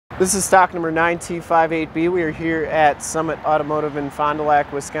This is stock number 9T58B. We are here at Summit Automotive in Fond du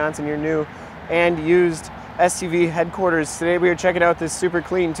Lac, Wisconsin, your new and used SUV headquarters. Today we are checking out this super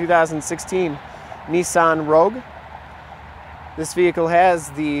clean 2016 Nissan Rogue. This vehicle has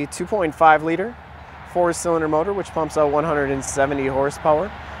the 2.5 liter 4-cylinder motor, which pumps out 170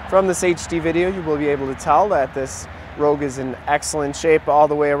 horsepower. From this HD video, you will be able to tell that this Rogue is in excellent shape all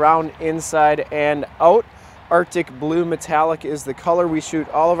the way around, inside and out. Arctic blue metallic is the color. We shoot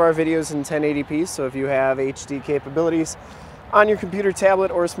all of our videos in 1080p, so if you have HD capabilities on your computer, tablet,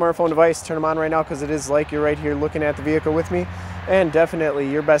 or smartphone device, turn them on right now, because it is like you're right here looking at the vehicle with me, and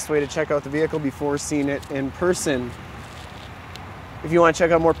definitely your best way to check out the vehicle before seeing it in person. If you want to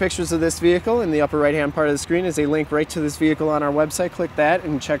check out more pictures of this vehicle, in the upper right hand part of the screen is a link right to this vehicle on our website. Click that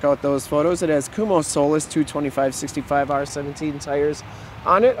and check out those photos. It has Kumho Solus 225/65 R17 tires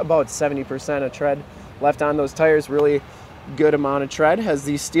on it, about 70% of tread left on those tires. Really good amount of tread. Has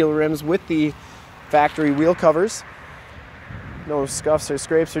these steel rims with the factory wheel covers. No scuffs or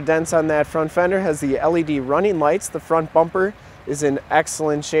scrapes or dents on that front fender. Has the LED running lights. The front bumper is in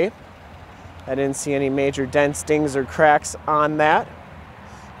excellent shape. I didn't see any major dents, dings, or cracks on that.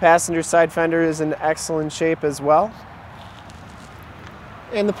 Passenger side fender is in excellent shape as well.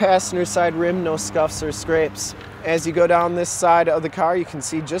 And the passenger side rim, no scuffs or scrapes. As you go down this side of the car, you can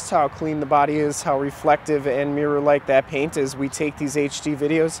see just how clean the body is, how reflective and mirror-like that paint is. We take these HD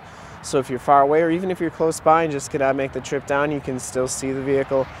videos, so if you're far away or even if you're close by and just cannot make the trip down, you can still see the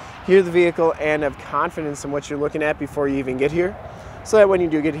vehicle, hear the vehicle, and have confidence in what you're looking at before you even get here, so that when you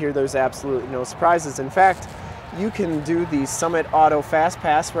do get here, there's absolutely no surprises. In fact, you can do the Summit Auto Fast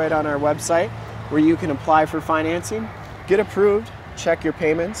Pass right on our website, where you can apply for financing, get approved, check your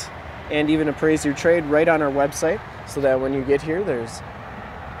payments, and even appraise your trade right on our website, so that when you get here, there's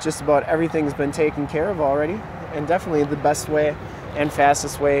just about everything's been taken care of already, and definitely the best way and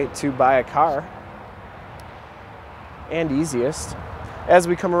fastest way to buy a car, and easiest. As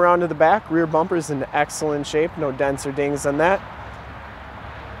we come around to the back, rear bumper is in excellent shape, no dents or dings on that,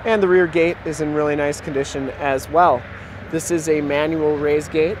 and the rear gate is in really nice condition as well. This is a manual raise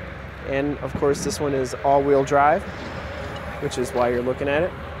gate, and of course this one is all-wheel drive, which is why you're looking at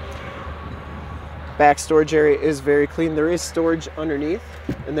it. Back storage area is very clean. There is storage underneath,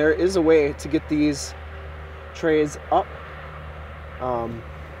 and there is a way to get these trays up,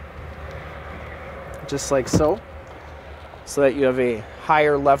 just like so that you have a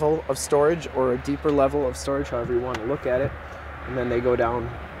higher level of storage or a deeper level of storage, however you want to look at it, and then they go down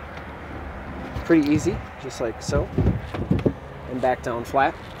pretty easy, just like so, and back down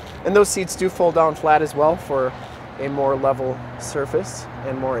flat. And those seats do fold down flat as well for a more level surface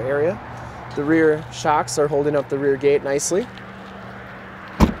and more area. The rear shocks are holding up the rear gate nicely.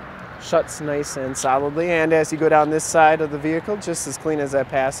 Shuts nice and solidly. And as you go down this side of the vehicle, just as clean as that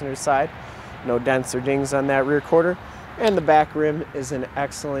passenger side. No dents or dings on that rear quarter. And the back rim is in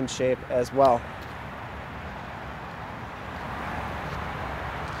excellent shape as well.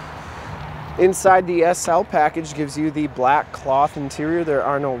 Inside, the SL package gives you the black cloth interior. There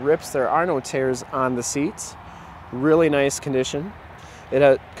are no rips, there are no tears on the seats. Really nice condition.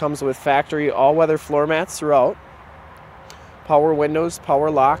 It comes with factory all-weather floor mats throughout, power windows,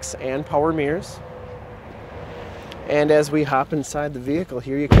 power locks, and power mirrors. And as we hop inside the vehicle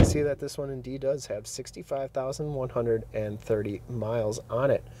here, you can see that this one indeed does have 65,130 miles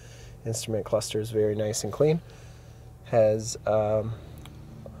on it. Instrument cluster is very nice and clean. Has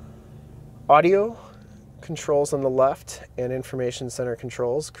audio controls on the left and information center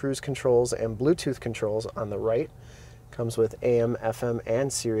controls, cruise controls, and Bluetooth controls on the right. Comes with AM, FM,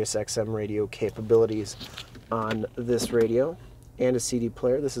 and Sirius XM radio capabilities on this radio, and a CD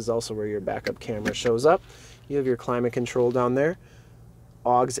player. This is also where your backup camera shows up. You have your climate control down there,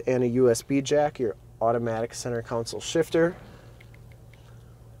 AUX and a USB jack, your automatic center console shifter,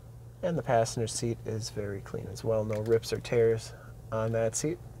 and the passenger seat is very clean as well. No rips or tears on that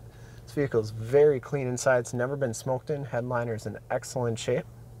seat. This vehicle is very clean inside. It's never been smoked in. Headliner's in excellent shape.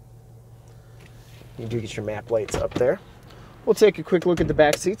 You do get your map lights up there. We'll take a quick look at the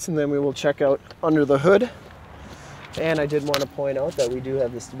back seats, and then we will check out under the hood. And I did want to point out that we do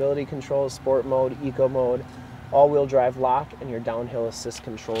have the stability control, sport mode, eco mode, all-wheel drive lock, and your downhill assist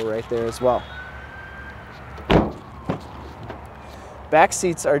control right there as well. Back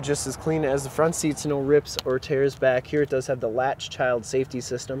seats are just as clean as the front seats. No rips or tears back here. It does have the Latch child safety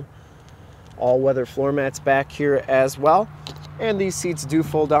system. All-weather floor mats back here as well. And these seats do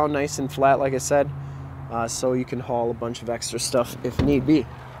fold down nice and flat, like I said, so you can haul a bunch of extra stuff if need be.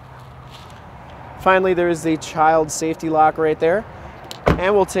 Finally, there is the child safety lock right there.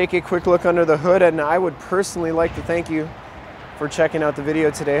 And we'll take a quick look under the hood, and I would personally like to thank you for checking out the video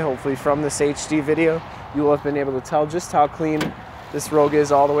today. Hopefully from this HD video, you will have been able to tell just how clean this Rogue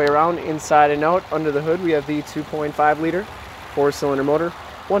is all the way around, inside and out. Under the hood, we have the 2.5 liter 4-cylinder motor,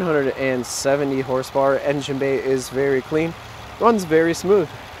 170 horsepower. Engine bay is very clean, runs very smooth.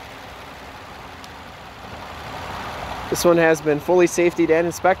 This one has been fully safetied and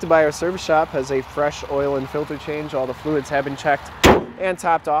inspected by our service shop, has a fresh oil and filter change. All the fluids have been checked and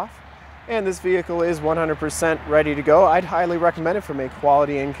topped off. And this vehicle is 100% ready to go. I'd highly recommend it from a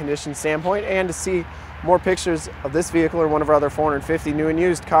quality and condition standpoint. And to see more pictures of this vehicle or one of our other 450 new and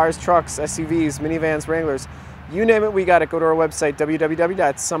used cars, trucks, SUVs, minivans, Wranglers, you name it, we got it. Go to our website,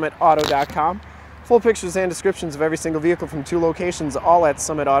 www.summitauto.com. Full pictures and descriptions of every single vehicle from 2 locations, all at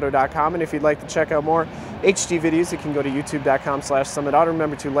summitauto.com. And if you'd like to check out more HD videos, you can go to youtube.com/summitauto.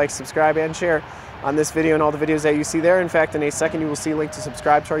 Remember to like, subscribe, and share on this video and all the videos that you see there. In fact, in a second, you will see a link to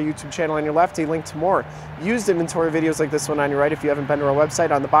subscribe to our YouTube channel on your left, a link to more used inventory videos like this one on your right. If you haven't been to our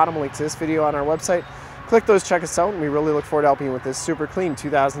website, on the bottom, a link to this video on our website. Click those, check us out, and we really look forward to helping you with this super clean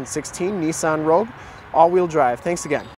 2016 Nissan Rogue all-wheel drive. Thanks again.